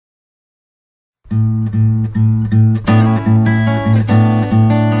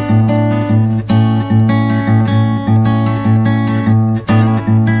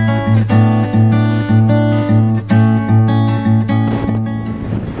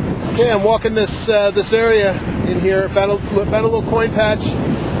Okay, I'm walking this area in here. Found a little coin patch.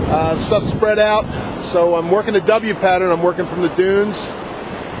 Stuff spread out. So I'm working a W pattern. I'm working from the dunes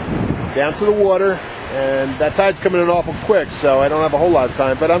down to the water, and that tide's coming in awful quick, so I don't have a whole lot of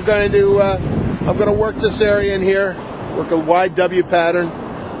time. But I'm going to work this area in here, work a wide W pattern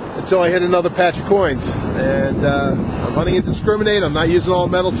until I hit another patch of coins. And I'm hunting indiscriminate. I'm not using all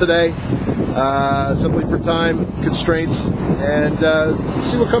metal today, simply for time constraints, and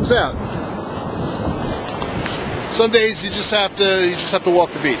see what comes out. Some days you just have to walk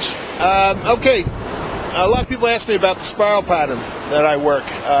the beach. Okay, a lot of people ask me about the spiral pattern that I work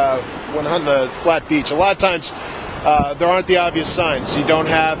when hunting a flat beach. A lot of times there aren't the obvious signs. You don't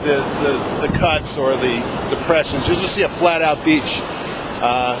have the cuts or the depressions. You just see a flat out beach,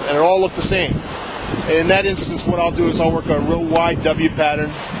 and it all look the same. In that instance, what I'll do is I'll work a real wide W pattern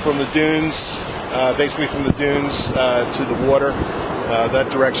from the dunes, basically from the dunes to the water, that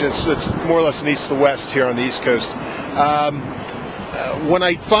direction. It's more or less an east to west here on the East Coast. When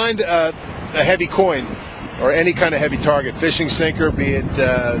I find a heavy coin, or any kind of heavy target, fishing sinker, be it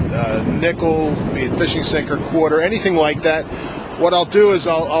nickel, be it fishing sinker, quarter, anything like that, what I'll do is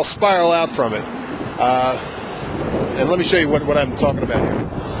I'll spiral out from it. And let me show you what I'm talking about here.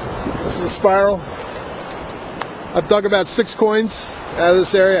 This is the spiral. I've dug about 6 coins out of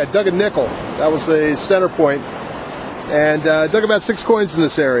this area. I dug a nickel. That was the center point. And dug about 6 coins in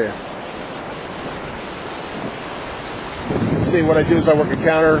this area. As you can see, what I do is I work a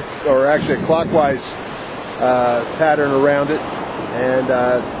counter, or actually a clockwise pattern around it,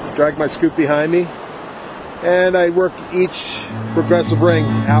 and drag my scoop behind me, and I work each progressive ring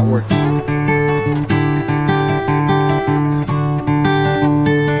outwards.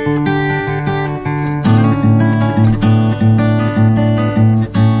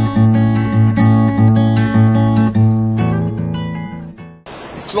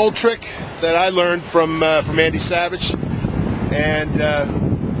 It's an old trick that I learned from Andy Savage, and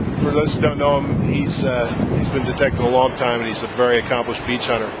for those who don't know him, he's been detecting a long time, and he's a very accomplished beach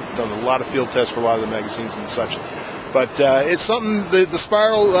hunter. Done a lot of field tests for a lot of the magazines and such. But it's something. The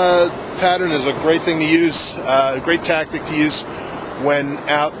spiral pattern is a great thing to use, a great tactic to use when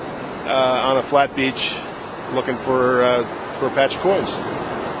out on a flat beach looking for a patch of coins.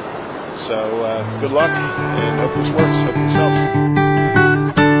 So good luck, and hope this works. Hope this helps.